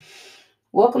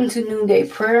Welcome to NoonDay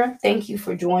Prayer. Thank you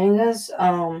for joining us.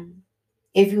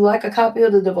 If you like a copy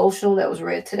of the devotional that was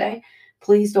read today,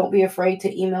 please don't be afraid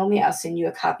to email me. I'll send you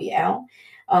a copy out.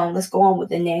 Let's go on with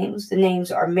the names. The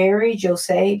names are Mary,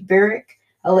 Jose, Barrick,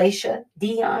 Alicia,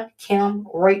 Dion, Kim,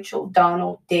 Rachel,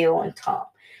 Donald, Dale, and Tom.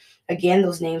 Again,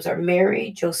 those names are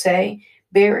Mary, Jose,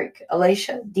 Barrick,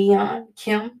 Alicia, Dion,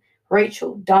 Kim,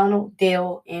 Rachel, Donald,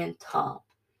 Dale, and Tom.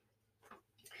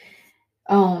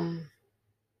 Um,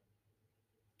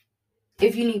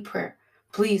 If you need prayer,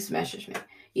 please message me.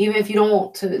 Even if you don't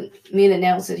want me to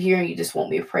announce it here and you just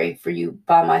want me to pray for you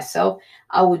by myself,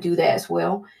 I will do that as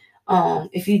well.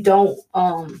 If you don't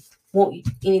want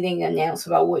anything to announce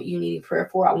about what you need prayer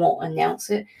for, I won't announce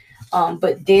it.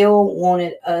 But Dale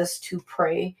wanted us to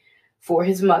pray for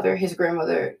his mother, his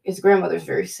grandmother. His grandmother's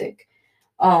very sick.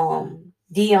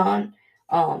 Dion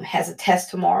has a test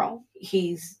tomorrow.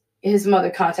 His mother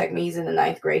contacted me. He's in the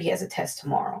 9th grade. He has a test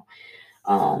tomorrow.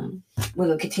 We're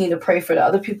going to continue to pray for the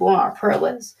other people on our prayer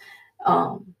list.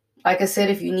 Like I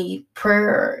said, if you need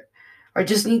prayer or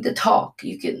just need to talk,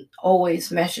 you can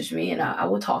always message me and I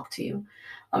will talk to you.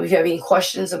 If you have any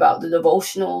questions about the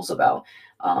devotionals, about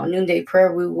NoonDay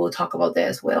Prayer, we will talk about that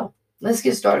as well. Let's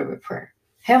get started with prayer.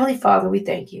 Heavenly Father, we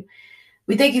thank you.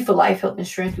 We thank you for life, health, and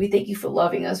strength. We thank you for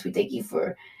loving us. We thank you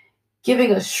for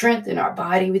giving us strength in our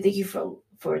body. We thank you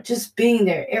for just being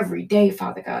there every day,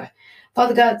 Father God.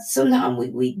 Father God, sometimes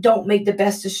we don't make the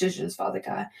best decisions, Father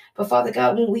God. But Father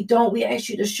God, when we don't, we ask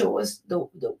you to show us the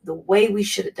way we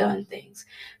should have done things.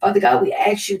 Father God, we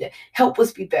ask you to help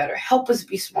us be better, help us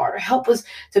be smarter, help us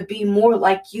to be more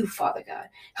like you, Father God.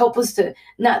 Help us to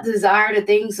not desire the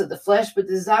things of the flesh, but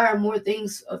desire more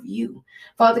things of you.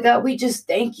 Father God, we just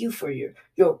thank you for your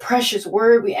precious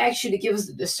word. We ask you to give us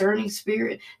the discerning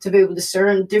spirit to be able to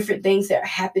discern different things that are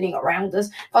happening around us.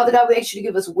 Father God, we ask you to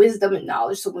give us wisdom and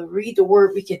knowledge so when we read the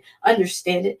word, we can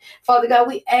understand it. Father God,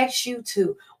 we ask you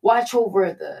to watch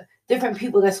over the different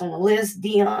people that's on the list.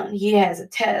 Dion, he has a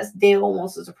test. Dale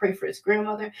wants us to pray for his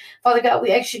grandmother. Father God,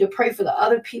 we ask you to pray for the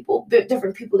other people,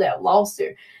 different people that have lost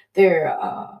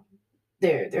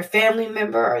their family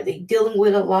member. Are they dealing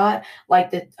with a lot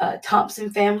like the Thompson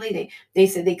family? They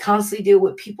said they constantly deal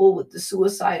with people with the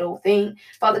suicidal thing.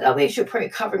 Father God, we ask you to pray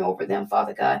covering over them,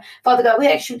 Father God. Father God, we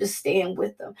ask you to stand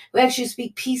with them. We ask you to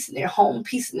speak peace in their home,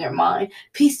 peace in their mind,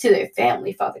 peace to their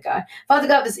family, Father God. Father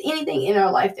God, if there's anything in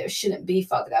our life that shouldn't be,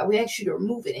 Father God, we ask you to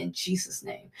remove it in Jesus'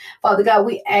 name. Father God,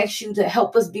 we ask you to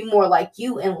help us be more like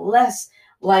you and less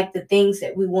like the things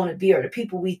that we want to be or the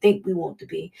people we think we want to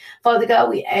be. Father God,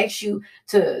 we ask you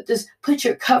to just put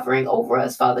your covering over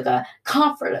us, Father God.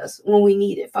 Comfort us when we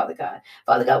need it, Father God.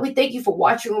 Father God, we thank you for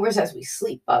watching over us as we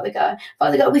sleep, Father God.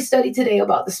 Father God, we studied today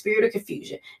about the spirit of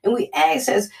confusion. And we ask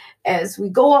as we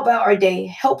go about our day,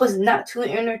 help us not to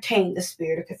entertain the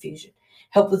spirit of confusion.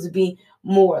 Help us to be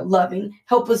more loving.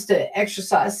 Help us to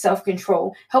exercise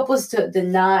self-control. Help us to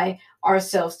deny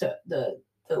ourselves to the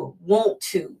want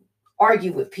to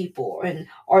argue with people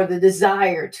or the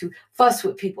desire to fuss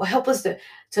with people. Help us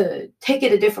to take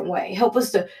it a different way. Help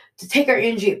us to take our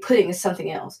energy and put it in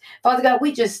something else. Father God,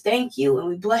 we just thank you and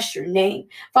we bless your name.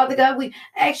 Father God, we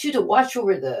ask you to watch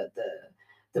over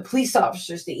the police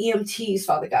officers, the EMTs,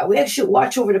 Father God. We ask you to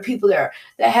watch over the people that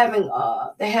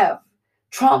have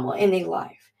trauma in their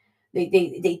life.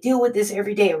 They deal with this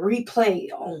every day, a replay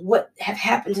on what have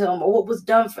happened to them or what was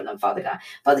done for them, Father God.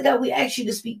 Father God, we ask you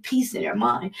to speak peace in their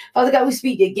mind. Father God, we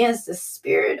speak against the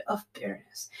spirit of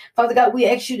bitterness. Father God, we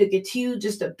ask you to continue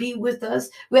just to be with us.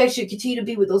 We ask you to continue to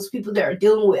be with those people that are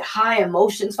dealing with high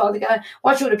emotions, Father God.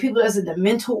 Watch over the people that's in the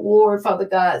mental ward, Father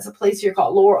God. It's a place here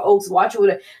called Laurel Oaks. Watch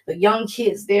over the young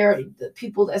kids there, the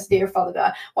people that's there, Father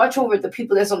God. Watch over the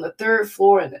people that's on the 3rd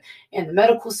floor in the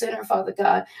medical center, Father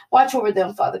God. Watch over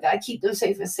them, Father God. Keep them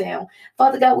safe and sound.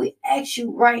 Father God, we ask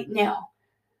you right now,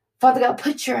 Father God,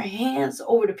 put your hands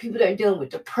over the people that are dealing with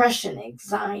depression,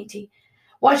 anxiety.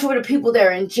 Watch over the people that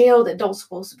are in jail that don't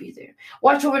supposed to be there.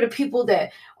 Watch over the people that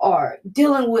are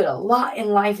dealing with a lot in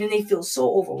life and they feel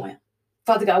so overwhelmed.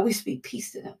 Father God, we speak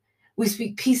peace to them. We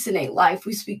speak peace in their life.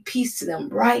 We speak peace to them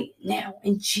right now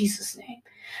in Jesus' name.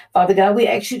 Father God, we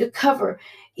ask you to cover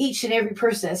each and every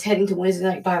person that's heading to Wednesday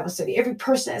night Bible study, every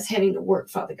person that's heading to work,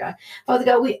 Father God. Father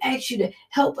God, we ask you to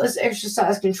help us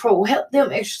exercise control. Help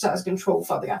them exercise control,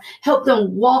 Father God. Help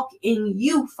them walk in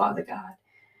you, Father God.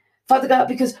 Father God,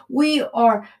 because we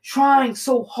are trying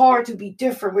so hard to be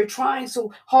different. We're trying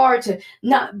so hard to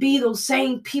not be those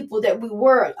same people that we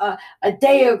were a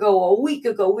day ago, or a week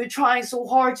ago. We're trying so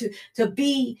hard to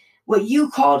be what you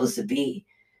called us to be.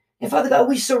 And Father God,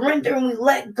 we surrender and we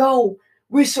let go.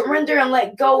 We surrender and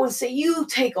let go and say, you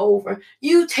take over,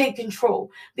 you take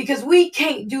control, because we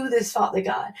can't do this, Father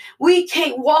God. We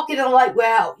can't walk in the light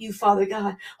without you, Father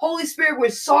God. Holy Spirit, we're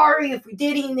sorry if we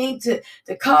did anything to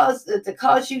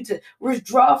cause you to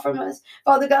withdraw from us.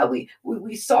 Father God, we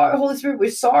sorry, Holy Spirit, we're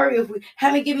sorry if we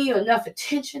haven't given you enough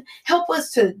attention. Help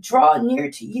us to draw near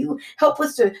to you. Help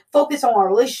us to focus on our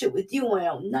relationship with you and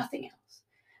on nothing else.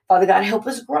 Father God, help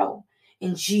us grow.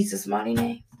 In Jesus' mighty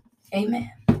name, amen.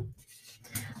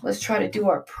 Let's try to do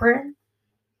our prayer.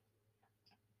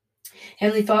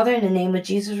 Heavenly Father, in the name of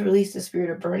Jesus, release the spirit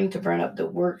of burning to burn up the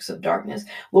works of darkness.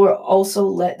 Lord, also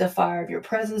let the fire of your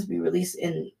presence be released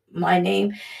in my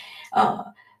name.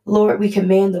 Lord, we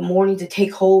command the morning to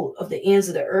take hold of the ends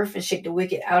of the earth and shake the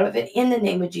wicked out of it. In the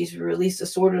name of Jesus, we release the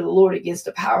sword of the Lord against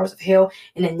the powers of hell.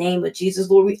 In the name of Jesus,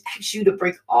 Lord, we ask you to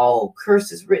break all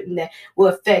curses written that will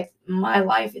affect my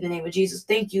life. In the name of Jesus,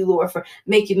 thank you, Lord, for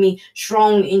making me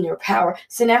strong in your power.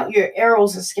 Send out your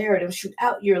arrows and scare them. Shoot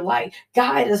out your light.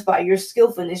 Guide us by your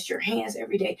skillfulness, your hands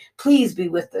every day. Please be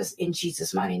with us in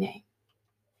Jesus' mighty name.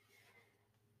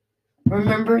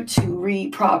 Remember to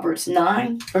read Proverbs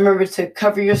 9. Remember to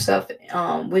cover yourself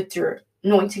with your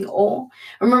anointing oil.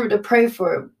 Remember to pray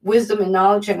for wisdom and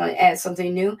knowledge. I'm going to add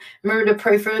something new. Remember to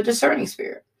pray for a discerning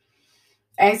spirit.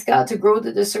 Ask God to grow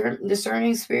the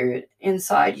discerning spirit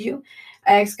inside you.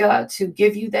 Ask God to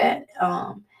give you that.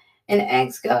 And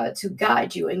ask God to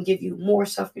guide you and give you more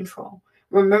self-control.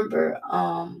 Remember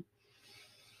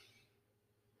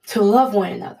to love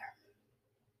one another.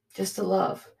 Just to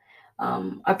love.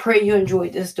 I pray you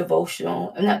enjoyed this this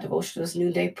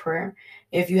NoonDay Prayer.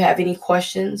 If you have any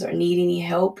questions or need any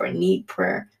help or need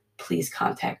prayer, please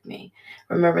contact me.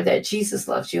 Remember that Jesus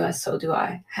loves you and so do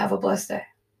I. Have a blessed day.